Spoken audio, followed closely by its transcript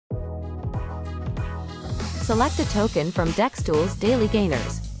Select a token from Dextools Daily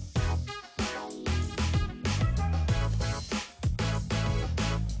Gainers.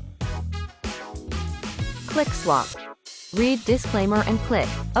 Click Swap. Read disclaimer and click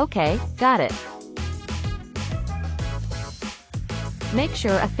OK, got it. Make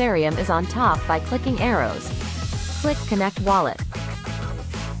sure Ethereum is on top by clicking arrows. Click Connect Wallet.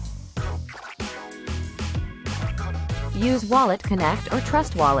 Use Wallet Connect or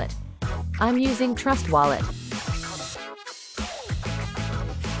Trust Wallet. I'm using Trust Wallet.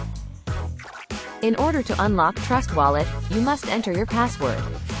 In order to unlock Trust Wallet, you must enter your password.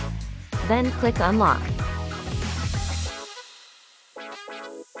 Then click Unlock.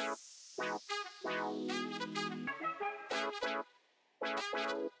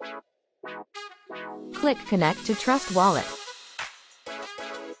 Click Connect to Trust Wallet.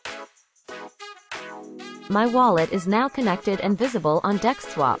 My wallet is now connected and visible on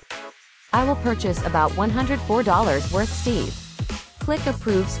Dextswap. I will purchase about $104 worth Steve. Click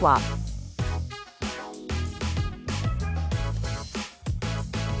Approve Swap.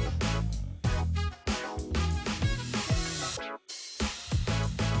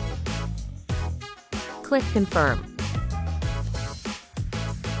 Click Confirm.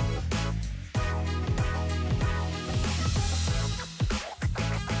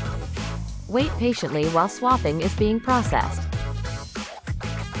 Wait patiently while swapping is being processed.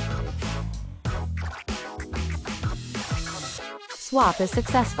 Swap is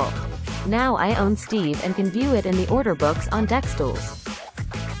successful. Now I own Steve and can view it in the order books on Dextools.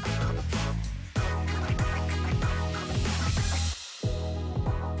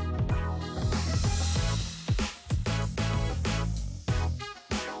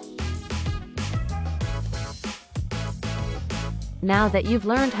 Now that you've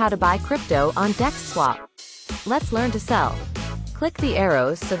learned how to buy crypto on DextSwap, let's learn to sell. Click the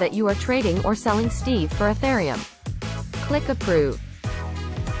arrows so that you are trading or selling Steve for Ethereum. Click Approve.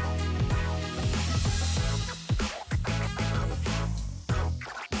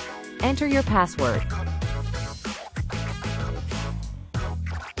 Enter your password.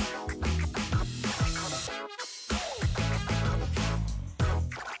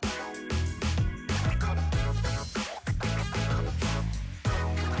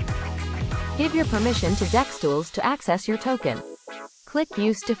 Give your permission to Dextools to access your token. Click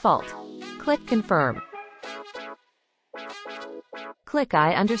Use Default. Click Confirm. Click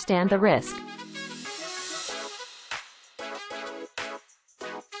I understand the risk.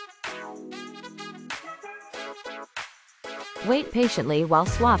 Wait patiently while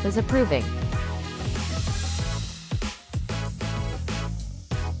swap is approving.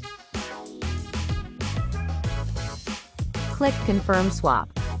 Click Confirm Swap.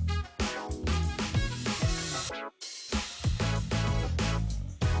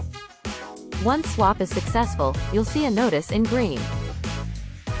 Once swap is successful, you'll see a notice in green.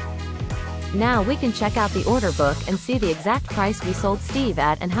 Now we can check out the order book and see the exact price we sold Steve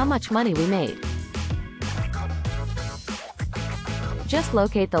at and how much money we made. Just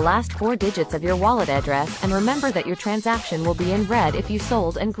locate the last 4 digits of your wallet address and remember that your transaction will be in red if you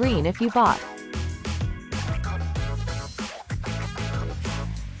sold and green if you bought.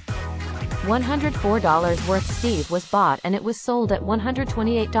 $104 worth Steve was bought and it was sold at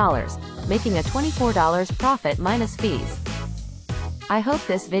 $128, making a $24 profit minus fees. I hope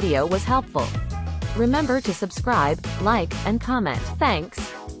this video was helpful. Remember to subscribe, like, and comment. Thanks.